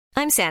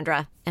I'm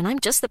Sandra, and I'm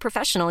just the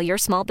professional your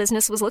small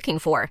business was looking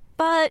for.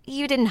 But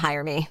you didn't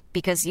hire me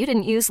because you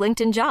didn't use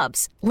LinkedIn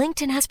Jobs.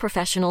 LinkedIn has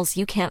professionals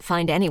you can't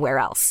find anywhere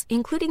else,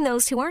 including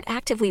those who aren't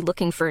actively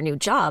looking for a new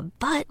job,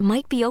 but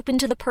might be open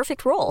to the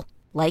perfect role,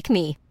 like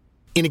me.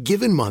 In a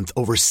given month,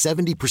 over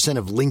 70%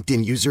 of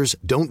LinkedIn users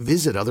don't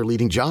visit other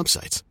leading job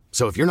sites.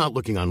 So if you're not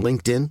looking on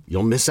LinkedIn,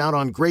 you'll miss out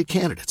on great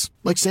candidates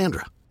like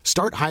Sandra.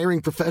 Start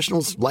hiring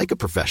professionals like a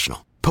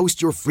professional.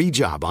 Post your free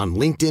job on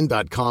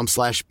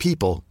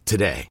linkedin.com/people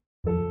today.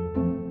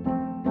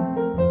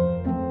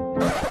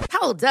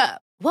 Hold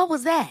up. What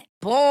was that?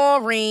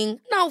 Boring.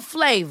 No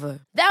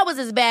flavor. That was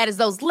as bad as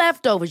those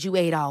leftovers you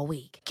ate all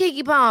week.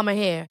 Keke Palmer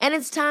here, and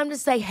it's time to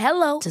say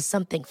hello to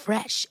something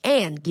fresh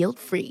and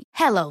guilt-free.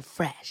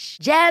 HelloFresh.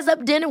 Jazz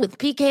up dinner with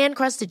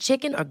pecan-crusted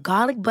chicken or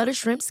garlic butter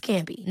shrimp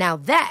scampi. Now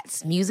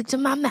that's music to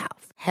my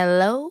mouth.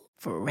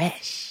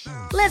 HelloFresh.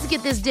 Let's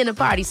get this dinner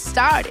party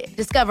started.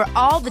 Discover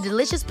all the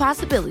delicious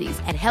possibilities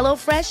at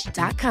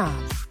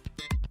HelloFresh.com.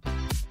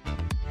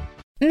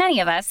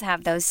 Many of us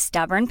have those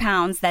stubborn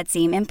pounds that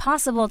seem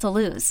impossible to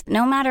lose,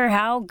 no matter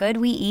how good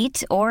we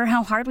eat or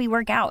how hard we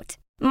work out.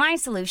 My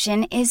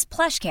solution is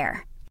PlushCare.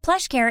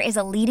 PlushCare is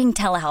a leading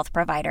telehealth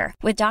provider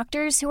with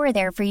doctors who are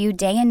there for you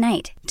day and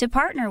night to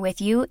partner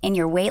with you in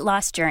your weight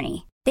loss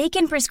journey. They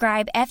can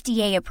prescribe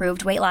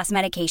FDA-approved weight loss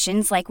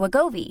medications like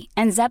Wegovy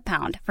and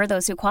Zepbound for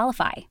those who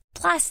qualify.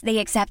 Plus, they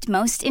accept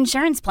most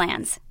insurance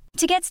plans.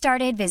 To get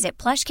started, visit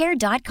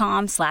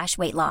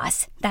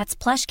plushcare.com/weightloss. That's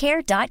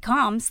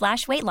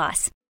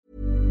plushcare.com/weightloss.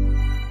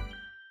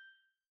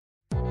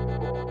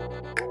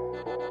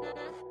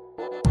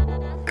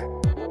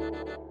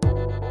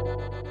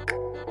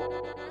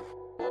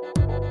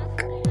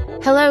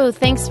 Hello,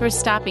 thanks for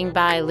stopping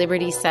by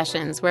Liberty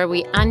Sessions, where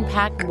we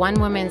unpack one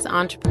woman's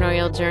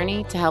entrepreneurial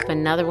journey to help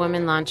another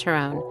woman launch her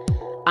own.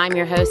 I'm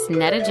your host,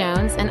 Netta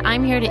Jones, and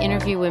I'm here to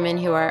interview women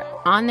who are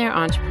on their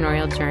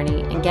entrepreneurial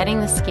journey and getting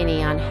the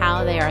skinny on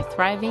how they are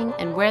thriving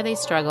and where they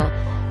struggle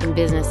in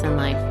business and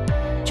life.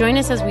 Join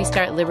us as we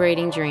start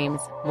liberating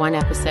dreams, one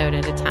episode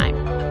at a time.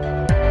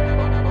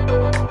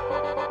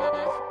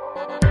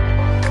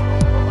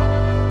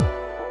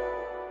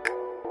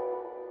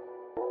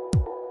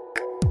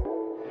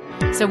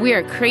 So we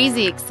are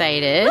crazy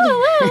excited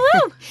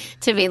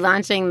to be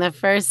launching the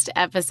first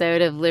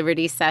episode of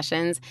Liberty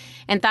Sessions,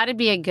 and thought it'd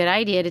be a good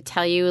idea to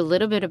tell you a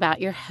little bit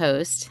about your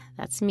host,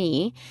 that's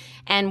me,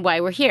 and why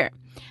we're here.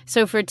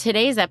 So for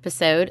today's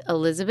episode,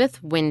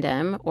 Elizabeth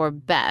Wyndham, or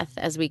Beth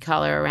as we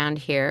call her around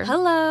here,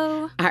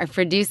 hello, our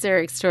producer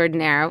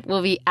extraordinaire,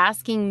 will be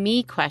asking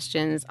me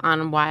questions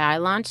on why I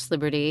launched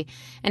Liberty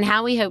and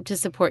how we hope to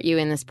support you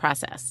in this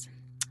process.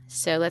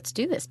 So let's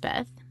do this,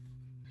 Beth.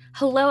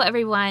 Hello,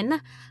 everyone.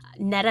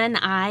 Netta and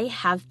I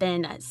have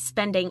been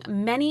spending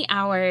many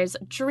hours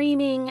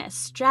dreaming,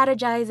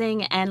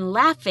 strategizing, and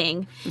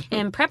laughing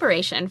in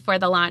preparation for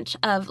the launch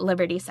of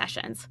Liberty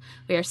Sessions.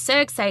 We are so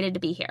excited to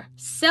be here.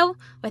 So,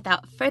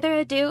 without further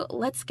ado,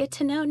 let's get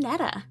to know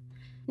Netta.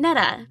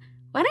 Netta,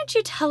 why don't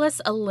you tell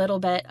us a little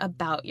bit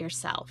about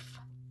yourself?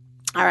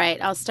 All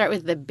right, I'll start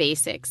with the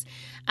basics.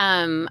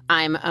 I'm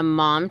a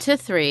mom to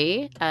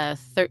three, a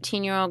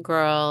 13-year-old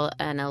girl,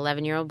 an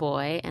 11-year-old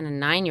boy, and a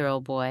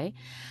 9-year-old boy.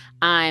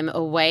 I'm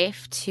a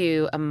wife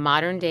to a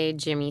modern-day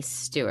Jimmy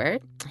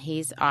Stewart.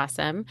 He's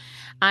awesome.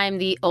 I'm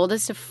the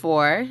oldest of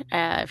four.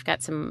 I've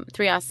got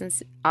three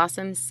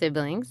awesome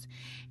siblings,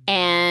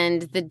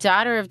 and the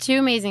daughter of two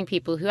amazing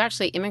people who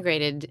actually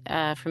immigrated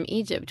from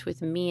Egypt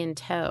with me in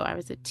tow. I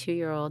was a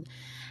 2-year-old.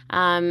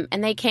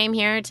 And they came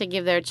here to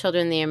give their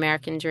children the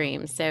American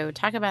dream. So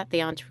talk about the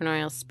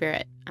entrepreneurial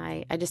spirit.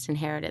 I just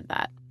inherited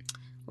that.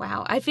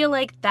 Wow. I feel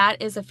like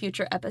that is a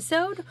future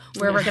episode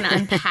where we're going to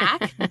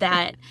unpack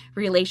that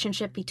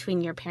relationship between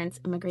your parents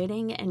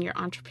immigrating and your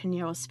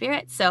entrepreneurial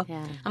spirit. So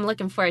I'm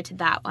looking forward to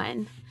that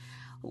one.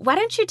 Why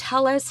don't you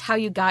tell us how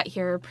you got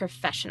here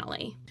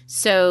professionally?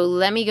 So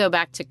let me go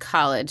back to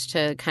college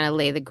to kind of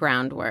lay the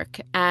groundwork.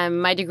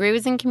 My degree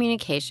was in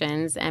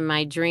communications, and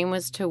my dream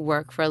was to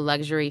work for a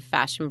luxury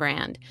fashion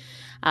brand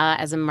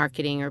as a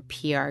marketing or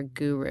PR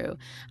guru.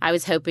 I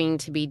was hoping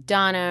to be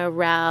Donna,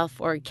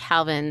 Ralph, or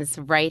Calvin's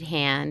right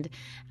hand.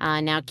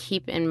 Now,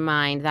 keep in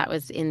mind, that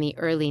was in the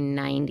early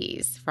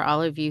 90s. For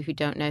all of you who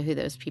don't know who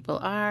those people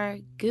are,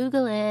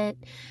 Google it.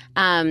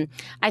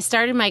 I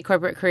started my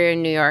corporate career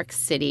in New York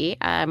City,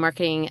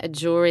 marketing a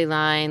jewelry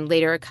line,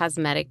 later a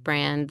cosmetic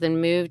brand,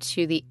 then moved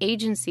to the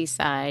agency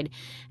side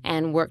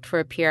and worked for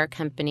a PR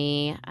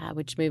company,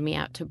 which moved me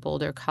out to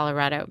Boulder,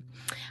 Colorado.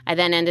 I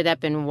then ended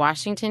up in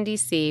Washington,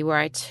 D.C., where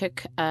I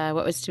took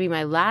what was to be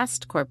my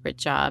last corporate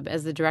job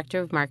as the director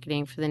of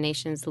marketing for the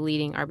nation's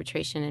leading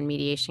arbitration and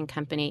mediation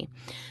company.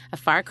 A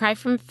far cry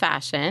from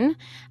fashion,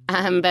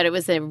 but it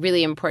was a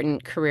really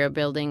important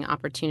career-building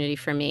opportunity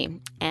for me.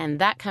 And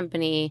that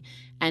company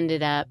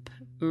ended up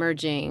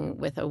merging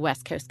with a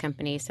West Coast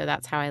company, so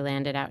that's how I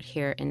landed out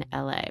here in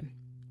L.A.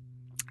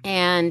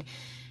 And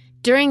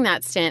during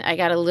that stint, I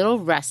got a little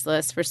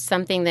restless for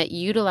something that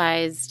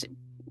utilized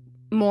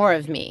more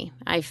of me.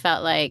 I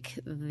felt like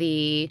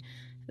the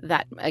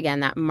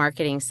that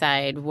marketing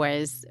side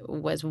was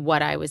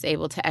what I was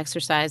able to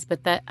exercise,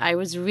 but that I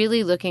was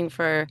really looking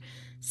for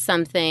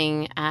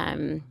something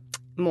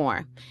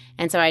more.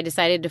 And so I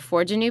decided to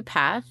forge a new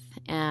path,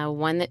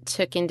 one that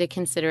took into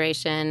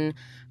consideration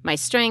my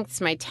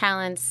strengths, my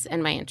talents,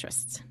 and my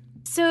interests.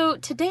 So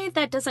today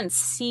that doesn't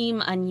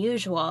seem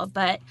unusual,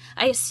 but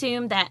I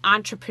assume that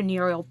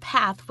entrepreneurial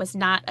path was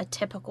not a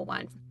typical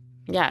one.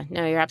 Yeah,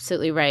 no, you're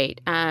absolutely right.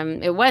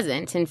 It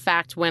wasn't. In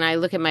fact, when I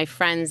look at my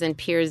friends and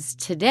peers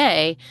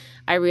today,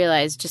 I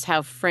realize just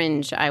how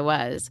fringe I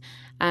was.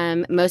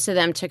 Most of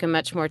them took a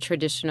much more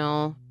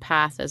traditional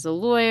path as a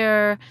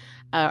lawyer,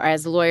 or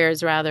as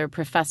lawyers rather,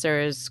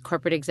 professors,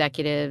 corporate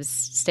executives,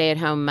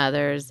 stay-at-home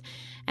mothers.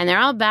 And they're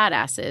all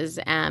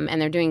badasses,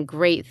 and they're doing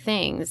great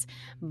things,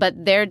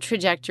 but their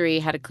trajectory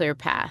had a clear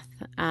path.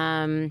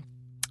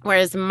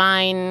 Whereas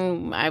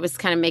mine, I was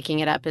kind of making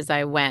it up as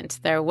I went.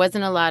 There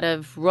wasn't a lot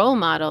of role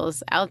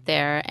models out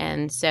there,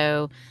 and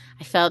so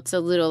I felt a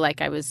little like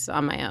I was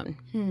on my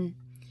own.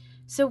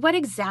 So what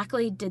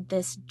exactly did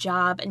this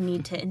job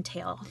need to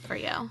entail for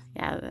you?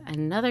 Yeah,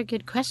 another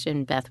good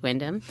question, Beth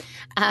Wyndham.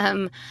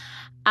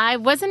 I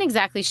wasn't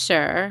exactly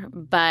sure,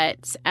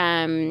 but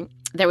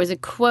there was a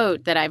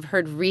quote that I've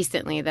heard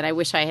recently that I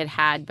wish I had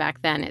had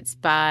back then. It's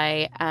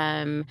by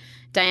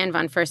Diane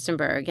von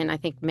Furstenberg, and I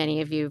think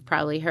many of you have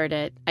probably heard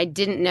it. I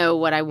didn't know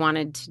what I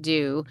wanted to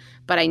do,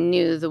 but I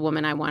knew the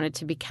woman I wanted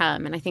to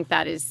become. And I think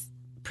that is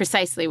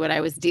precisely what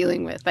I was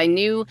dealing with. I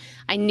knew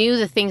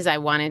the things I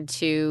wanted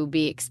to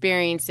be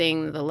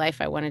experiencing, the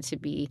life I wanted to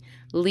be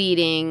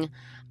leading,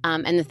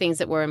 and the things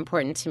that were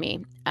important to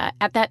me.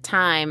 At that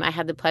time, I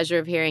had the pleasure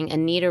of hearing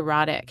Anita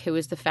Roddick, who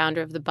was the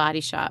founder of The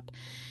Body Shop.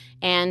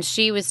 And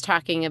she was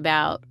talking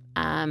about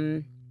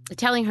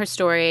telling her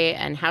story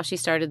and how she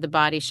started The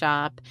Body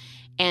Shop.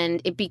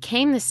 And it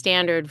became the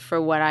standard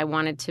for what I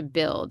wanted to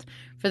build.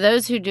 For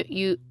those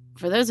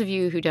of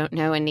you who don't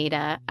know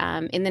Anita,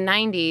 in the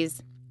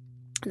 90s,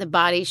 The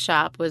Body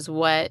Shop was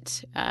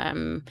what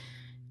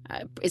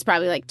is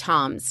probably like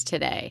Tom's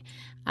today.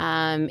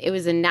 It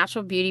was a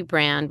natural beauty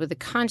brand with a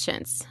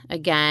conscience.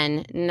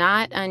 Again,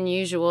 not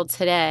unusual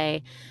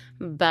today,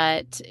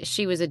 but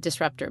she was a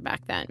disruptor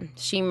back then.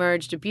 She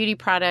merged a beauty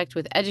product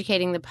with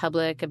educating the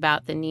public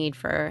about the need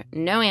for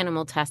no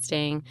animal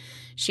testing.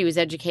 She was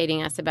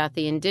educating us about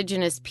the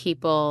indigenous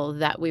people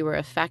that we were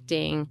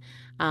affecting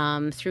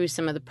through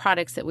some of the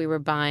products that we were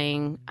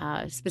buying,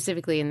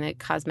 specifically in the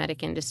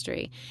cosmetic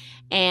industry.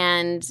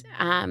 And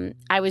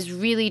I was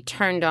really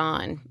turned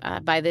on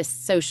by this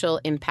social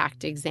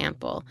impact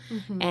example.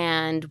 Mm-hmm.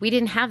 And we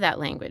didn't have that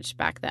language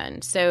back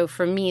then. So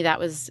for me,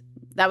 that was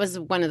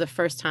one of the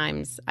first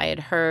times I had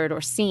heard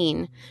or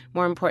seen,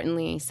 more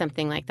importantly,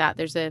 something like that.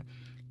 There's a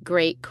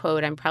great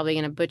quote. I'm probably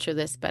going to butcher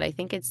this, but I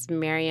think it's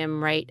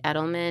Miriam Wright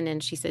Edelman,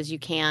 and she says, "You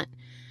can't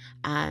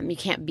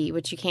be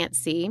what you can't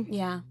see."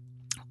 Yeah.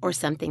 Or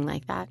something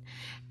like that.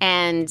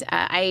 And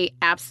I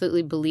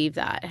absolutely believe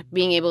that.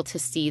 Being able to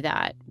see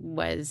that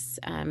was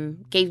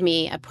gave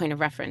me a point of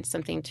reference,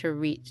 something to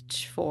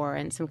reach for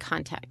and some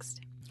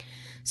context.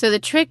 So the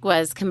trick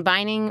was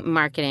combining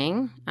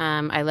marketing,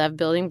 I love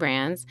building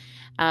brands,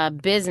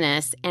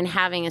 business, and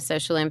having a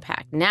social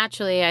impact.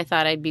 Naturally, I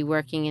thought I'd be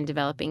working in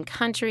developing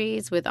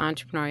countries with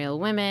entrepreneurial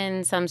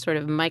women, some sort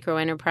of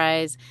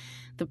micro-enterprise.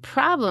 The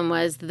problem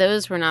was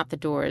those were not the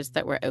doors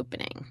that were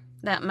opening.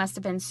 That must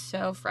have been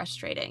so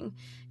frustrating.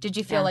 Did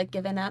you feel like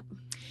giving up?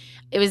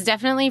 It was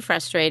definitely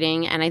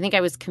frustrating, and I think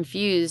I was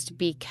confused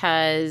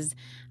because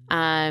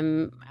I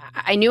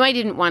knew I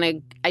didn't want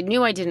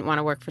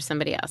to work for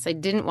somebody else. I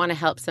didn't want to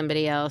help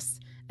somebody else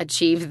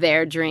achieve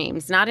their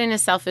dreams, not in a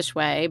selfish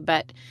way,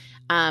 but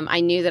I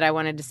knew that I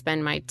wanted to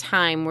spend my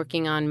time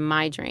working on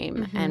my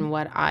dream and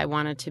what I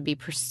wanted to be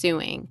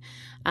pursuing.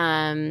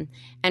 And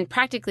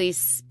practically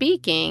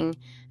speaking,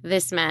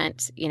 this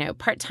meant,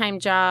 part-time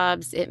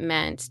jobs. It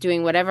meant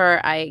doing whatever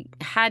I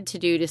had to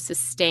do to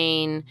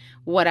sustain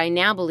what I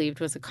now believed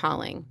was a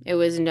calling. It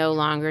was no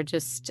longer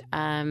just,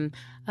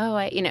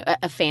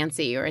 a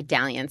fancy or a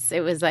dalliance.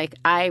 It was like,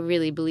 I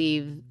really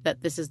believe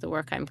that this is the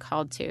work I'm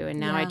called to, and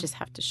now I just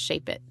have to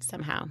shape it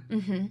somehow.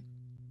 Mm-hmm.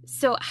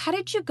 So how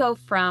did you go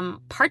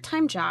from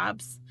part-time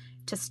jobs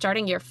to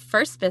starting your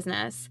first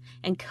business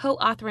and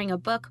co-authoring a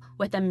book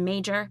with a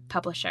major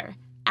publisher,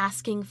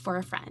 Asking for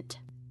a Friend?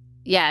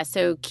 Yeah,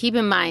 so keep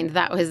in mind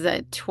that was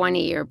a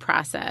 20-year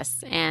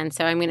process, and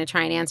so I'm going to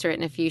try and answer it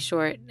in a few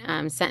short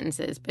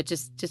sentences, but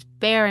just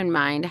bear in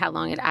mind how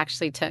long it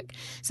actually took.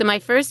 So my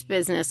first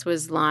business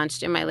was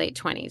launched in my late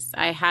 20s.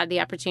 I had the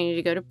opportunity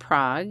to go to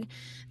Prague.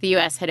 The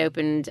U.S. had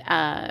opened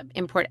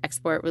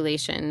import-export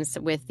relations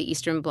with the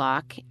Eastern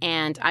Bloc,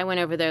 and I went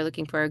over there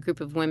looking for a group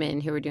of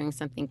women who were doing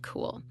something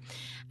cool.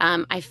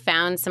 I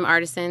found some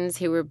artisans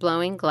who were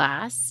blowing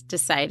glass,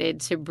 decided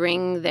to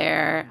bring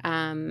their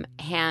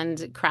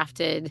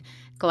handcrafted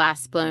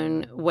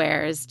glass-blown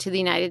wares to the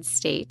United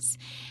States,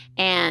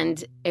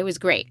 and it was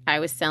great. I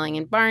was selling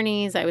in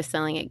Barney's, I was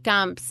selling at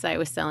Gump's, I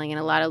was selling in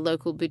a lot of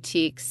local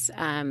boutiques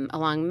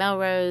along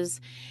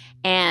Melrose,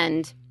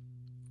 and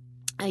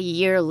a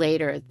year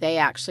later, they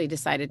actually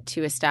decided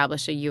to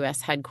establish a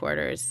U.S.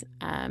 headquarters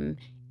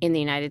in the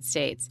United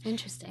States.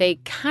 Interesting. They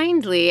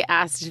kindly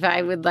asked if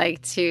I would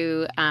like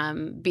to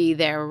be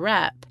their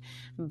rep,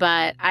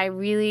 but I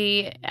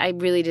really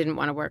didn't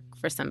want to work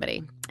for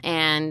somebody.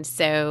 And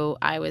so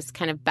I was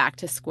kind of back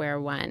to square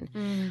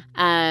one.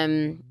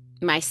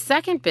 My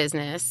second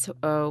business,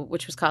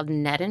 which was called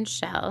Net and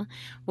Shell,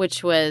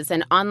 which was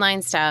an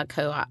online style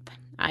co-op.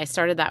 I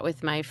started that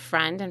with my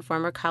friend and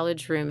former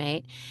college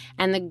roommate.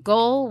 And the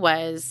goal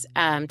was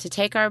to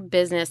take our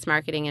business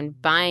marketing and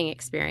buying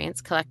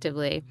experience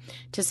collectively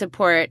to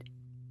support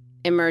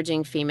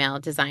emerging female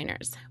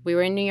designers. We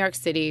were in New York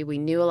City. We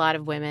knew a lot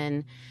of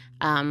women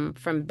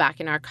from back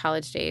in our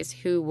college days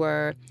who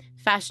were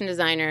fashion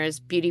designers,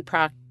 beauty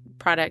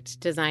product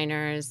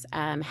designers,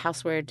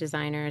 houseware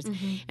designers.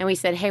 And we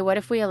said, hey, what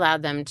if we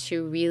allowed them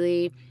to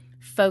really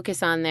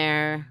focus on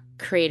their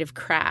creative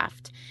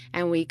craft?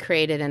 And we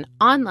created an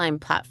online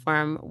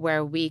platform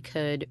where we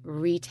could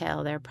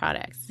retail their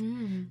products.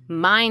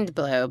 Mind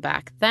blow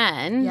back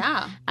then.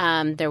 Yeah.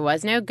 There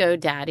was no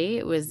GoDaddy.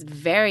 It was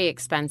very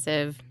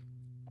expensive.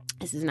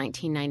 This is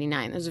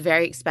 1999. It was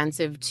very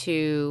expensive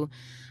to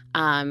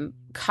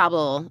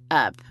cobble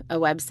up a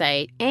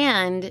website,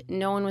 and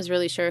no one was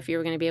really sure if you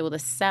were going to be able to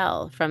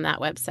sell from that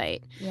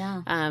website.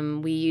 Yeah.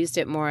 We used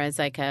it more as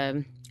like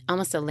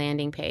almost a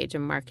landing page, a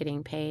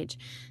marketing page.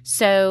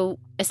 So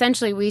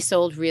essentially we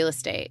sold real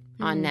estate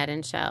on Net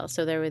and Shell.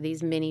 So there were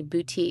these mini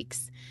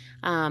boutiques,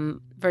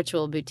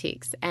 virtual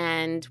boutiques.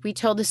 And we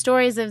told the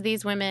stories of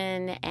these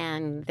women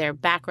and their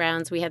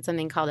backgrounds. We had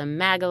something called a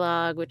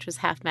Magalog, which was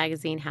half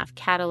magazine, half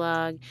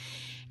catalog.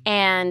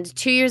 And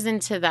 2 years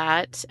into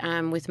that,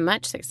 with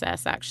much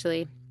success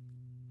actually,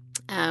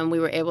 we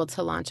were able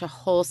to launch a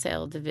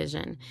wholesale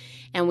division.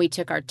 And we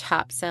took our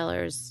top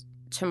sellers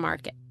to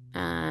market.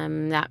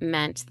 That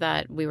meant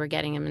that we were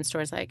getting them in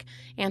stores like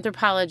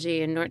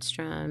Anthropologie and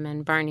Nordstrom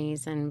and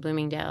Barney's and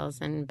Bloomingdale's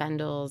and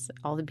Bendel's,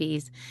 all the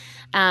B's.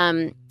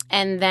 And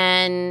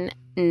then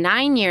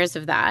 9 years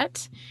of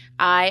that,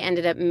 I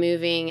ended up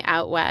moving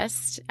out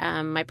west.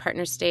 My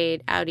partner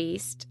stayed out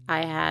east.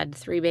 I had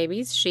 3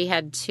 babies. She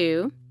had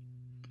 2.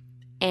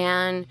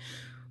 And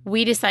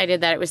we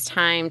decided that it was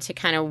time to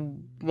kind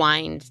of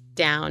wind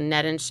down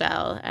Net and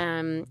Shell.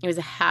 It was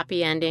a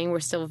happy ending. We're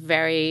still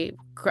very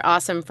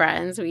awesome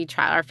friends.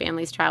 Our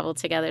families travel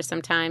together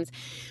sometimes.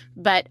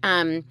 But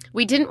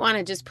we didn't want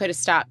to just put a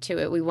stop to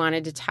it. We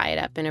wanted to tie it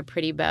up in a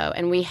pretty bow.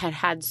 And we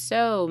had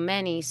so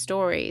many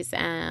stories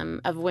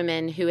of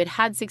women who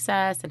had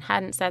success and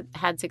hadn't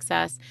had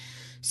success.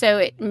 So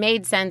it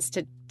made sense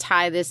to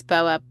tie this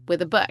bow up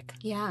with a book.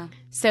 Yeah.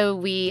 So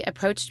we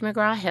approached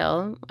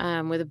McGraw-Hill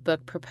with a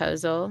book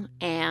proposal,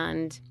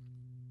 and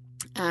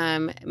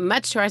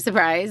much to our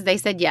surprise, they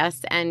said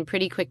yes, and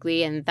pretty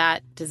quickly, and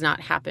that does not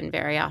happen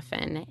very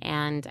often.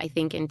 And I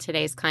think in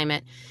today's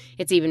climate,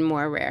 it's even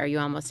more rare. You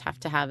almost have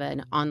to have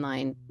an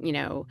online,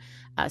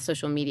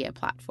 social media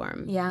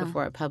platform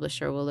before a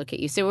publisher will look at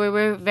you. So we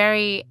were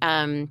very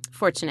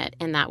fortunate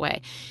in that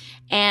way.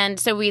 And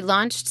so we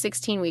launched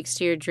 16 Weeks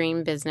to Your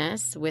Dream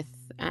Business with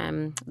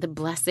the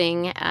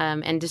blessing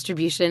and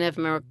distribution of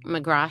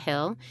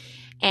McGraw-Hill.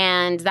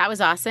 And that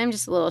was awesome.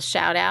 Just a little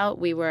shout out.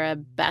 We were a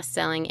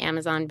best-selling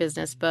Amazon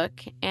business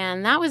book.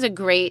 And that was a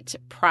great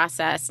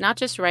process, not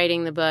just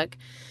writing the book,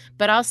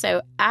 but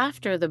also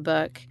after the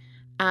book,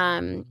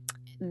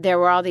 there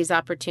were all these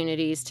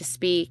opportunities to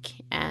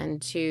speak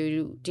and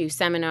to do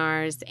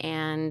seminars.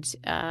 And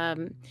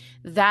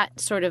that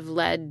sort of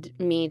led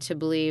me to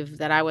believe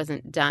that I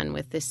wasn't done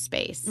with this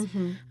space,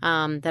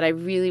 that I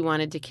really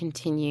wanted to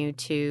continue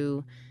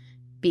to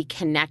be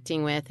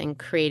connecting with and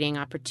creating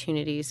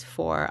opportunities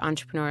for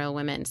entrepreneurial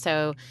women.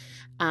 So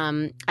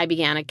I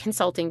began a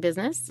consulting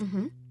business.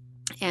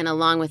 And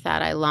along with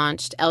that, I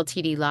launched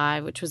LTD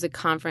Live, which was a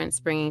conference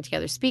bringing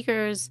together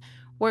speakers,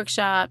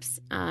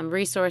 workshops,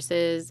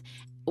 resources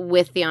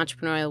with the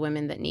entrepreneurial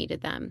women that needed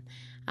them.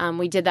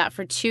 We did that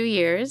for 2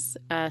 years,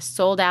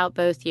 sold out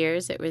both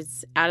years. It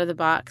was out of the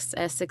box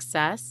a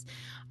success.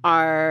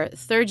 Our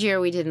third year,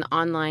 we did an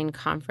online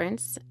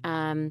conference.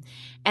 And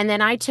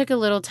then I took a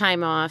little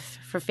time off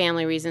for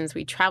family reasons.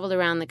 We traveled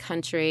around the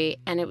country.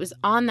 And it was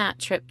on that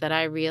trip that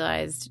I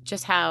realized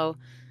just how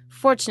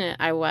fortunate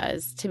I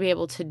was to be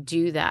able to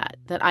do that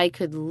I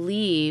could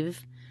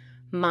leave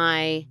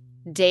my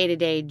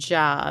day-to-day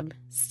job,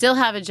 still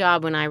have a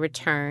job when I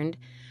returned.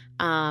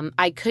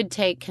 I could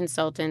take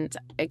consulting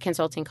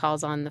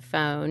calls on the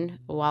phone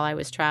while I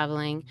was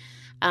traveling.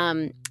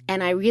 And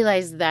I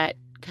realized that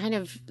kind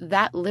of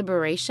that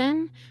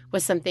liberation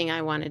was something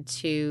I wanted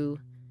to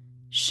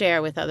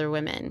share with other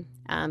women,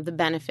 the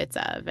benefits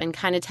of, and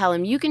kind of tell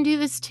them, you can do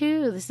this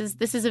too. This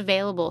is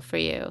available for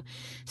you.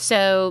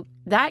 So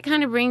that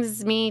kind of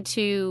brings me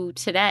to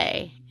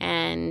today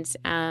and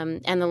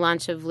the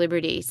launch of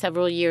Liberty.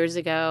 Several years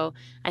ago,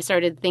 I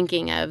started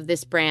thinking of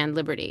this brand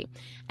Liberty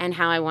and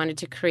how I wanted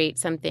to create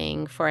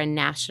something for a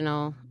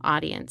national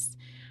audience.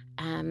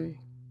 And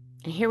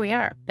here we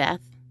are, Beth.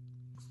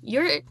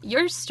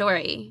 Your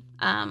story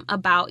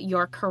about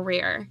your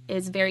career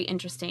is very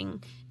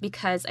interesting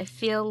because I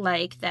feel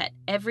like that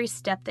every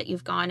step that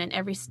you've gone and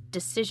every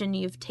decision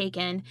you've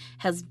taken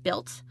has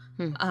built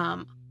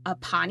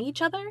upon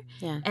each other.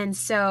 Yeah. And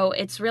so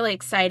it's really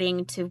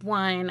exciting to,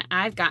 one,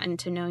 I've gotten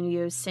to know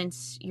you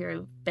since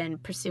you've been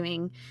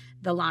pursuing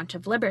the launch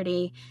of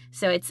Liberty.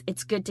 So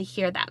it's good to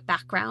hear that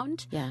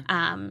background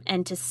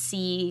and to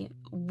see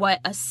what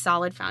a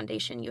solid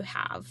foundation you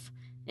have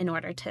in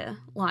order to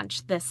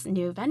launch this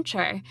new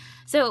venture.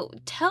 So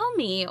tell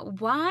me,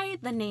 why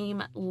the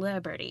name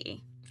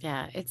Liberty?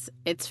 Yeah,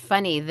 it's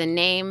funny. The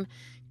name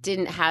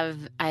didn't have,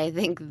 I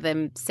think,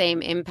 the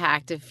same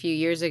impact a few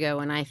years ago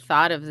when I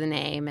thought of the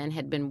name and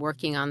had been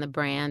working on the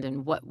brand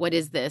and what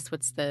is this?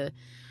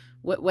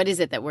 What is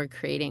it that we're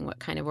creating? What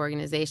kind of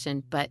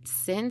organization? But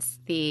since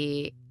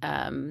the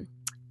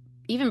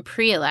even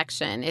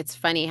pre-election, it's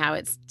funny how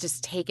it's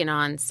just taken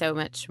on so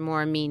much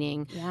more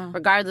meaning,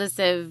 regardless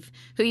of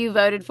who you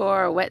voted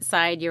for or what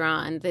side you're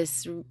on.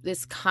 This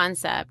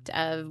concept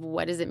of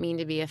what does it mean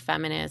to be a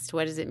feminist?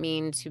 What does it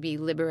mean to be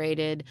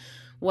liberated?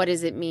 What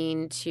does it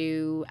mean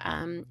to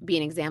be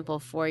an example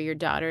for your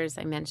daughters?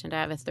 I mentioned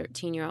I have a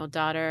 13-year-old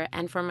daughter,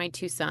 and for my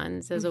 2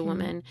 sons as a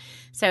woman.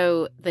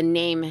 So the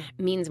name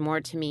means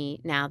more to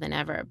me now than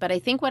ever. But I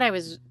think what I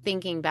was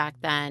thinking back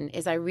then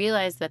is I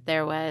realized that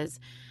there was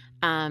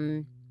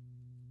a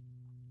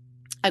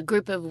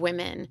group of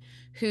women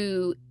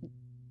who,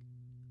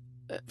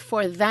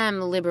 for them,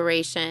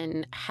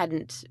 liberation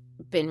hadn't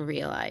been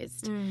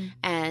realized,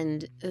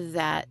 and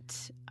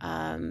that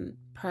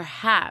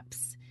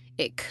perhaps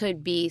it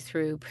could be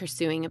through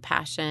pursuing a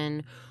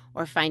passion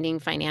or finding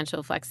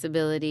financial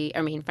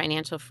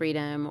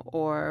freedom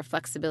or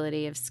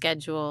flexibility of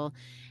schedule,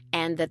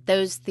 and that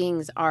those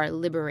things are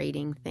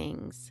liberating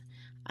things.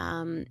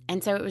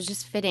 And so it was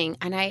just fitting.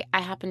 And I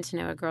happen to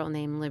know a girl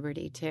named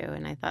Liberty, too.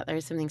 And I thought there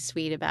was something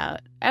sweet about,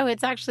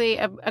 it's actually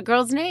a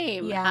girl's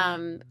name. Yeah.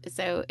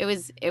 So it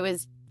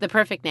was the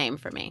perfect name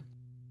for me.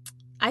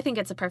 I think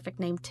it's a perfect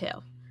name,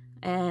 too.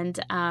 And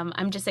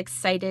I'm just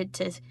excited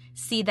to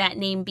see that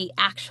name be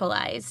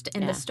actualized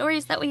in the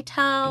stories that we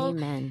tell.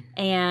 Amen.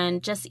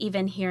 And just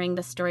even hearing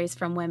the stories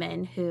from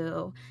women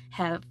who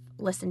have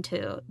listened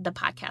to the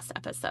podcast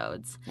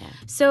episodes. Yeah.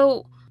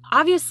 So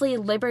obviously,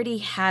 Liberty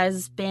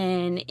has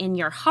been in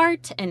your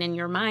heart and in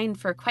your mind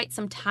for quite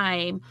some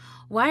time.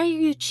 Why are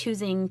you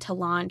choosing to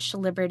launch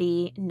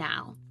Liberty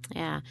now?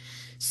 Yeah.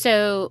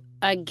 So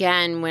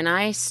again, when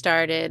I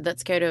started,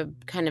 let's go to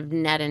kind of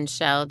Net and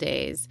Shell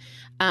days.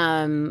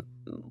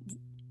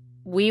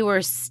 We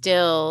were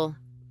still,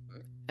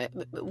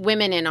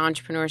 women in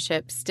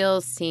entrepreneurship still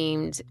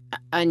seemed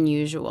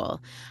unusual.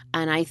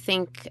 And I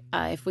think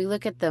if we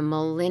look at the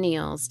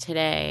millennials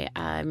today,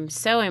 I'm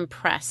so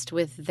impressed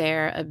with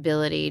their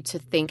ability to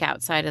think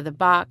outside of the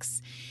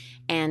box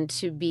and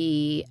to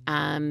be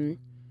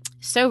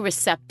so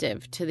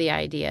receptive to the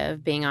idea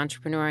of being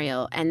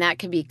entrepreneurial. And that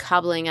could be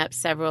cobbling up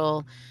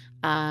several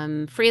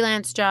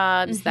freelance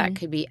jobs. That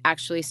could be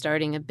actually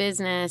starting a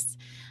business.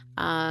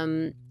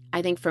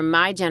 I think for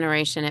my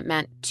generation, it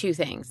meant 2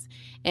 things.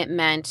 It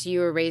meant you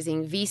were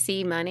raising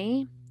VC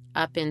money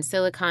up in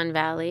Silicon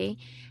Valley,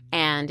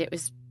 and it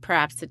was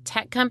perhaps a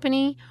tech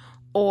company,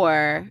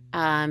 or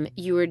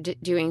you were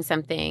doing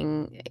some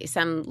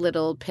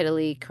little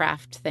piddly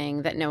craft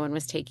thing that no one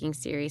was taking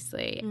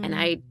seriously. And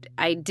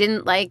I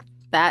didn't like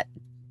that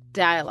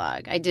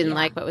dialogue. I didn't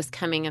like what was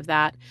coming of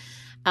that.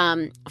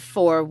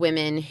 For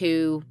women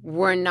who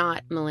were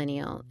not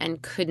millennial and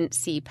couldn't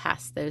see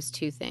past those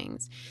 2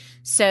 things.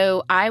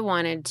 So I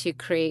wanted to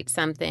create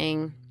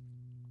something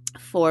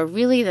for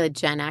really the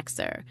Gen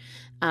Xer,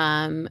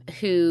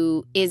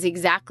 who is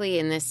exactly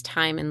in this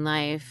time in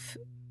life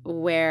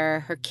where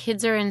her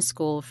kids are in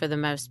school for the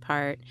most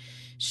part.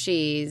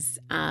 She's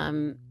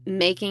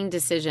making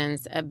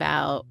decisions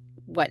about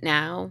what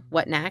now,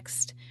 what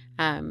next,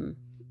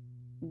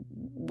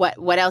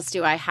 what else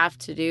do I have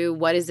to do?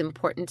 What is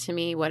important to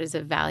me? What is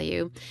of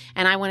value?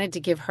 And I wanted to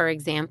give her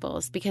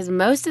examples, because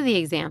most of the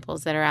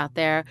examples that are out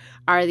there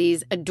are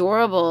these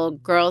adorable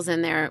girls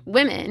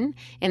women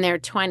in their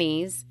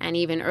 20s and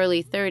even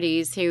early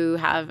 30s who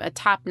have a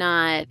top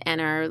knot and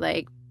are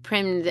like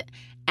primmed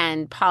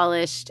and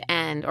polished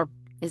or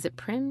is it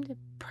primed?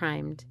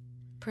 Primed.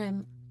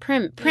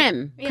 Prim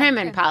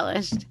and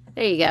polished.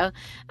 There you go.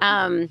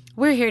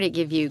 We're here to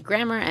give you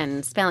grammar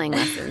and spelling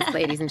lessons,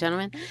 ladies and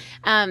gentlemen.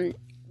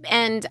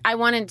 And I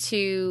wanted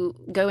to,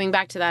 going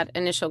back to that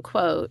initial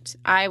quote,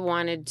 I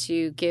wanted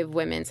to give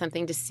women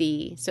something to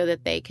see so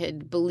that they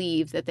could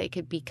believe that they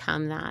could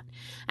become that.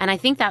 And I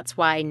think that's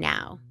why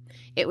now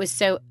it was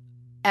so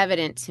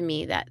evident to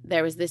me that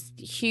there was this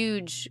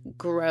huge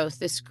growth,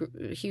 this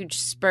huge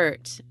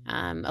spurt,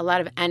 a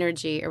lot of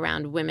energy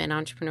around women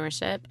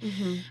entrepreneurship,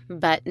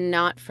 but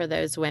not for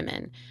those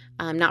women,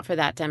 not for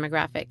that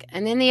demographic.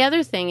 And then the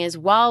other thing is,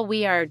 while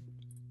we are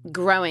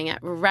growing at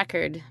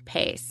record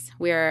pace,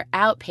 we are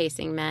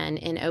outpacing men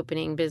in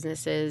opening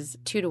businesses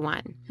 2 to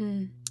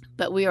 1.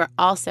 But we are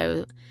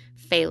also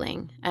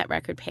failing at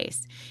record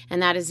pace.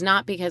 And that is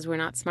not because we're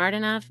not smart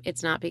enough.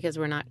 It's not because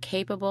we're not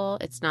capable.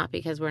 It's not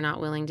because we're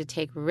not willing to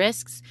take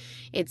risks.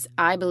 It's,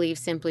 I believe,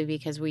 simply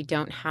because we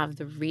don't have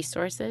the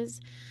resources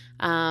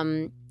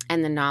and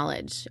the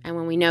knowledge. And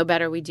when we know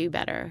better, we do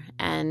better.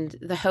 And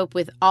the hope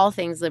with all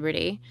things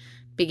Liberty,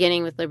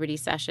 beginning with Liberty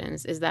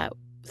Sessions, is that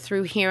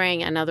through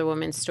hearing another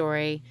woman's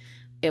story,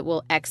 it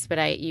will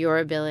expedite your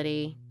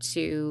ability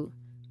to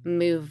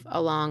move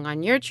along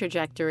on your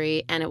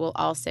trajectory, and it will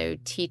also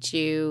teach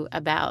you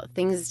about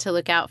things to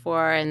look out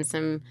for and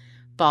some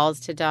balls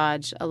to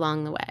dodge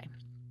along the way.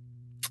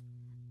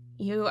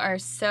 You are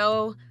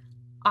so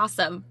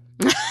awesome.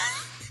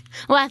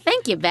 Well,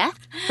 thank you, Beth.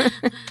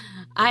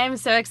 I am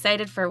so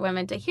excited for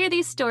women to hear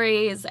these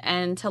stories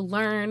and to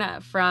learn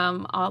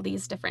from all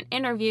these different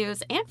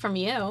interviews and from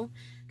you,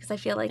 because I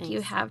feel like you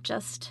have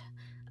just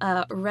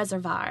a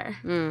reservoir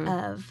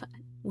of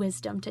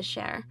wisdom to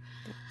share.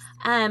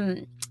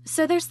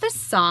 So there's this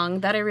song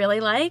that I really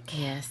like.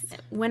 Yes.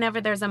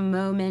 Whenever there's a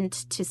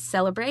moment to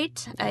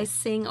celebrate, I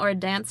sing or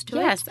dance to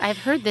it. Yes, I've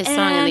heard this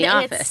song in the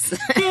office.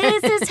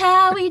 This is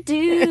how we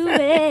do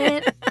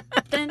it.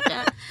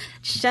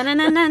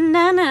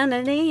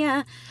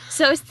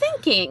 So I was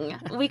thinking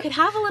we could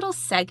have a little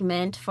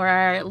segment for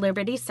our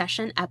Liberty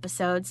Session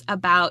episodes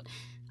about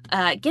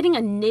getting a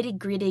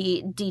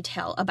nitty-gritty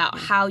detail about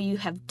how you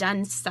have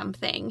done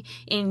something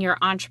in your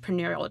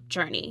entrepreneurial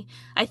journey.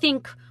 I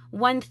think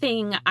one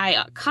thing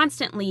I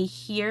constantly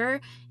hear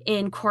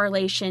in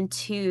correlation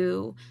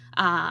to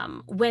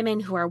women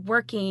who are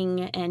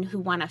working and who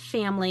want a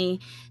family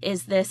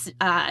is this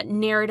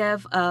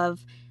narrative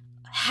of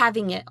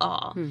having it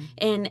all.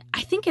 And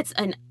I think it's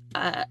an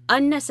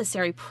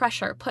unnecessary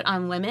pressure put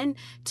on women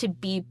to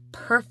be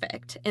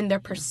perfect in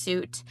their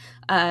pursuit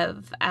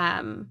of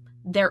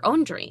their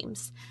own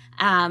dreams.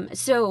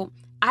 So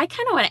I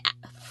kind of want to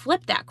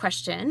flip that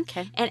question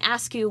and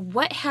ask you,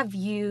 what have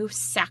you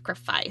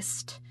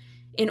sacrificed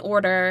in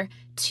order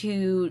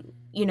to,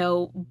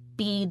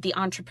 be the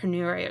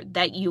entrepreneur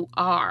that you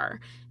are?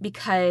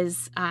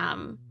 Because,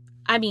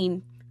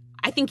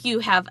 I think you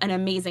have an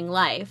amazing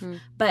life,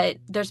 but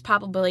there's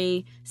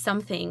probably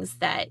some things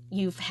that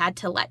you've had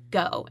to let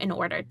go in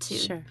order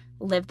to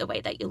live the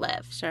way that you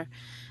live. Sure.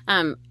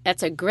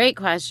 That's a great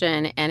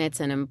question, and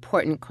it's an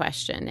important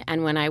question.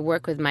 And when I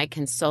work with my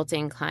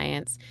consulting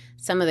clients,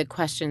 some of the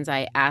questions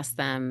I ask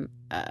them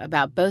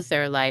about both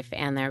their life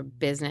and their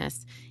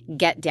business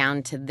get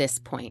down to this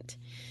point.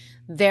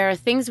 There are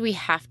things we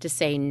have to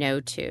say no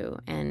to,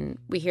 and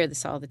we hear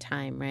this all the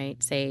time,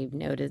 right? Say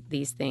no to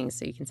these things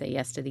so you can say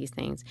yes to these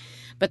things.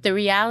 But the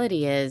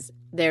reality is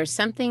there's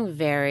something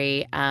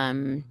very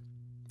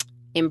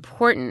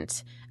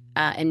important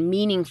and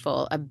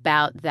meaningful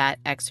about that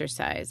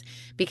exercise,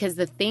 because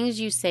the things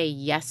you say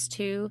yes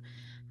to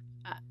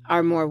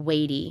are more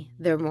weighty,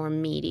 they're more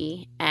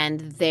meaty, and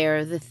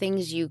they're the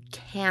things you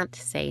can't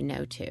say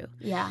no to.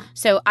 Yeah.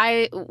 So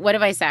what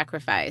have I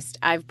sacrificed?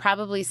 I've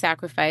probably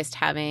sacrificed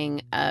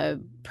having a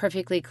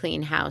perfectly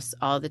clean house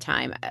all the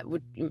time.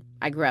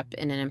 I grew up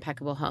in an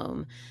impeccable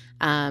home,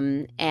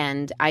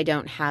 and I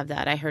don't have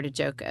that. I heard a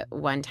joke at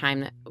one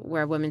time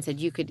where a woman said,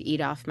 "You could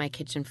eat off my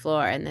kitchen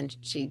floor," and then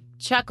she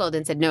chuckled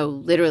and said, "No,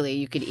 literally,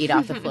 you could eat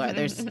off the floor.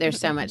 There's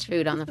so much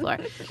food on the floor."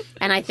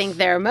 And I think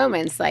there are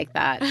moments like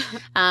that.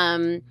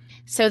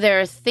 So there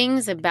are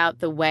things about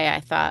the way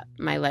I thought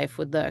my life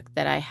would look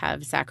that I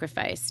have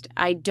sacrificed.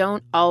 I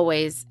don't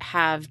always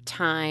have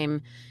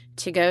time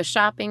to go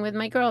shopping with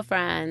my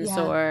girlfriends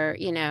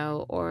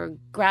or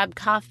grab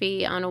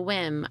coffee on a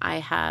whim. I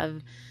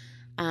have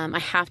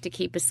to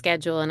keep a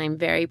schedule, and I'm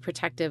very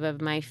protective of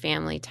my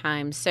family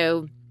time.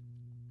 So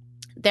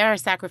there are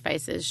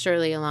sacrifices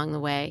surely along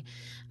the way.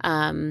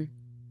 And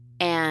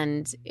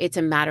it's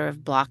a matter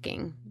of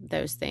blocking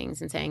those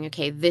things and saying,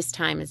 okay, this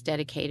time is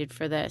dedicated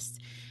for this,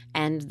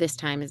 and this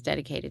time is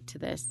dedicated to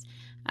this.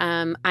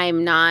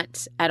 I'm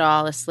not at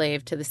all a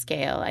slave to the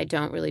scale. I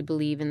don't really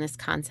believe in this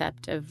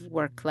concept of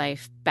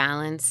work-life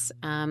balance,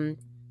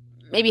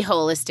 maybe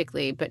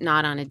holistically, but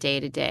not on a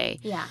day-to-day.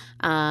 Yeah.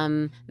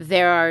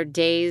 There are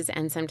days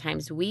and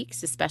sometimes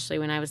weeks, especially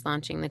when I was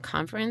launching the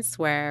conference,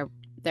 where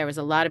there was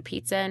a lot of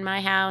pizza in my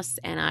house,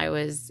 and I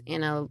was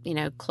in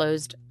a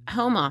closed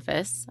home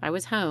office. I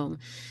was home,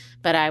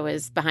 but I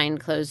was behind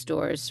closed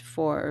doors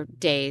for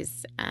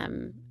days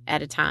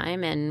at a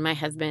time, and my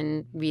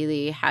husband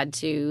really had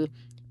to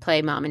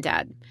play mom and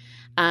dad.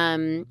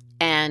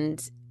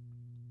 And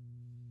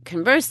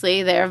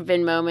conversely, there have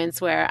been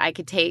moments where I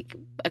could take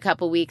a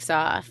couple weeks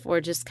off or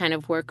just kind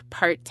of work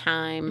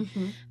part-time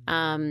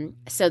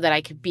so that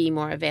I could be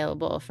more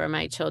available for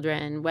my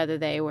children, whether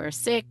they were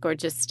sick or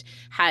just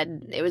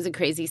it was a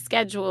crazy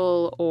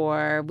schedule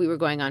or we were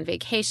going on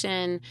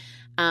vacation.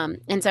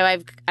 And so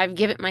I've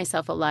given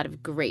myself a lot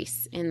of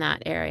grace in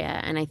that area.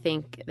 And I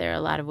think there are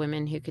a lot of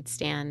women who could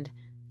stand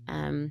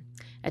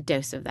a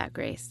dose of that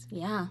grace.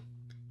 Yeah.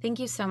 Thank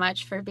you so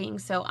much for being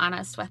so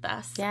honest with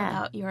us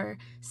about your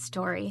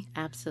story.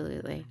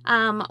 Absolutely.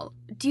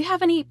 Do you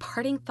have any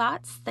parting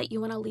thoughts that you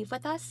want to leave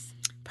with us?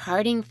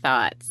 Parting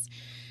thoughts.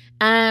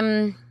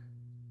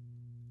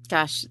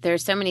 Gosh,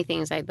 there's so many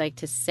things I'd like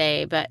to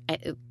say, but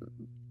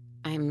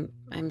I'm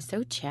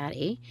so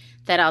chatty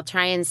that I'll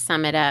try and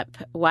sum it up.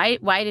 Why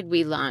did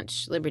we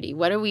launch Liberty?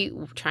 What are we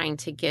trying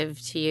to give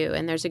to you?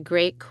 And there's a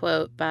great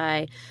quote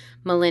by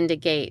Melinda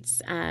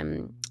Gates.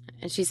 And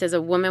she says,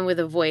 a woman with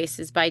a voice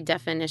is by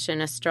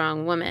definition a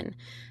strong woman,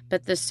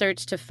 but the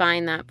search to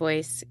find that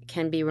voice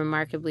can be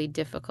remarkably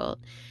difficult.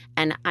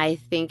 And I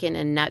think in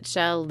a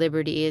nutshell,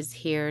 Liberty is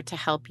here to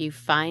help you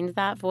find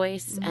that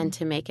voice and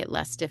to make it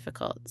less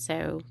difficult.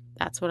 So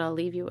that's what I'll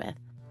leave you with.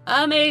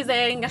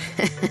 Amazing.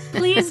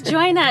 Please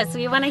join us.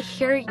 We want to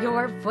hear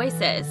your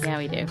voices. Yeah,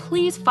 we do.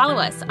 Please follow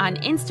us on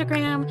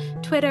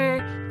Instagram, Twitter,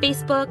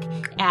 Facebook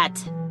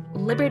at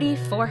Liberty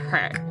for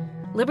Her.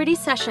 Liberty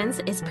Sessions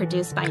is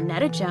produced by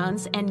Netta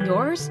Jones and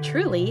yours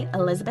truly,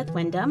 Elizabeth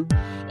Wyndham,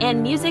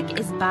 and music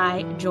is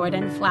by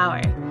Jordan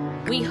Flower.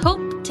 We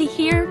hope to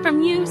hear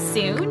from you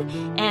soon,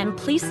 and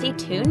please stay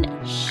tuned.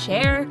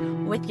 Share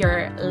with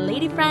your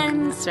lady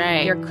friends, That's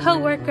right. your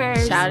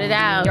coworkers, Shout it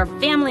out. your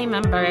family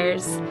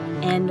members,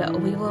 and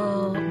we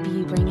will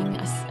be bringing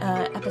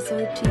an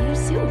episode to you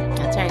soon.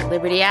 That's right.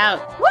 Liberty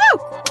out. Woo!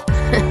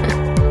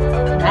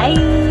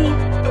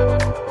 Bye.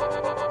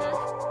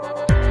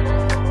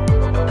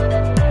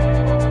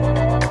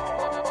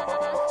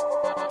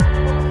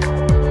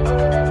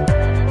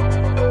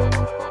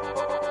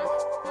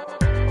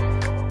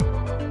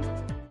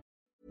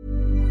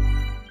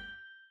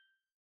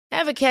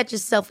 Ever catch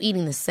yourself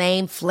eating the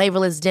same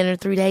flavorless dinner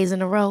 3 days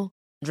in a row?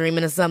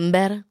 Dreaming of something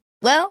better?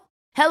 Well,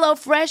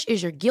 HelloFresh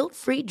is your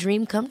guilt-free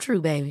dream come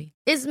true, baby.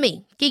 It's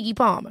me, Keke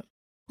Palmer.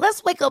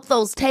 Let's wake up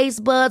those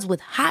taste buds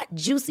with hot,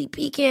 juicy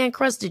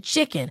pecan-crusted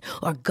chicken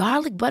or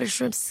garlic butter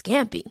shrimp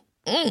scampi.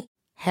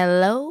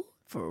 Hello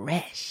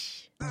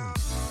Fresh.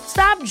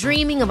 Stop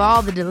dreaming of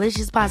all the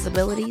delicious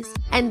possibilities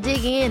and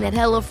dig in at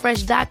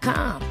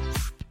HelloFresh.com.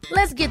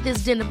 Let's get this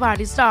dinner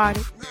party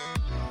started.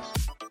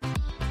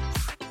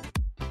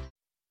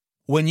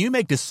 When you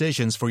make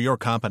decisions for your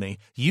company,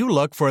 you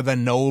look for the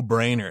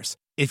no-brainers.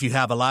 If you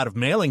have a lot of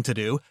mailing to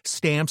do,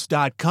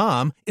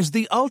 Stamps.com is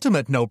the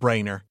ultimate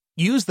no-brainer.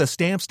 Use the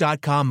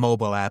Stamps.com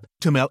mobile app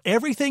to mail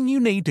everything you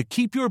need to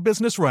keep your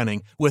business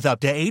running with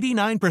up to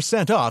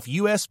 89% off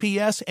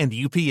USPS and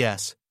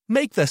UPS.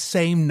 Make the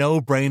same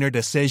no-brainer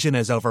decision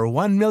as over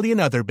 1 million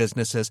other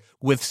businesses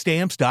with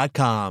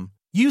Stamps.com.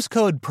 Use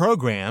code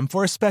PROGRAM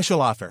for a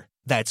special offer.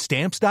 That's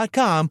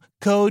Stamps.com,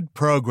 code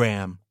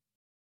PROGRAM.